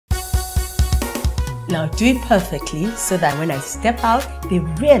Now do it perfectly so that when I step out, they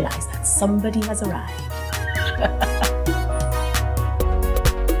realize that somebody has arrived.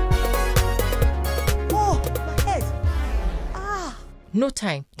 Oh, my head. Ah. No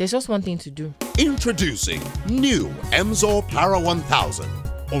time. There's just one thing to do. Introducing new Emzor PARA1000.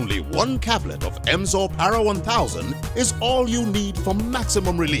 Only one caplet of Emzor PARA1000 is all you need for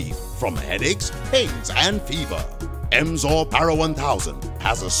maximum relief from headaches, pains and fever. Emzor PARA1000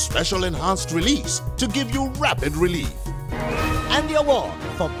 has a special enhanced release to give you rapid relief. And the award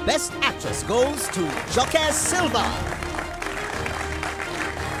for Best Actress goes to Joker Silva.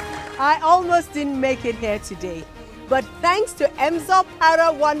 I almost didn't make it here today, but thanks to Emzor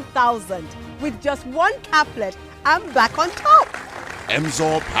PARA1000, with just one caplet, I'm back on top.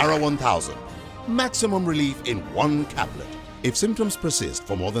 Emzor PARA1000. Maximum relief in one caplet. If symptoms persist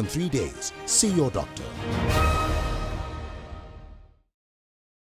for more than 3 days, see your doctor.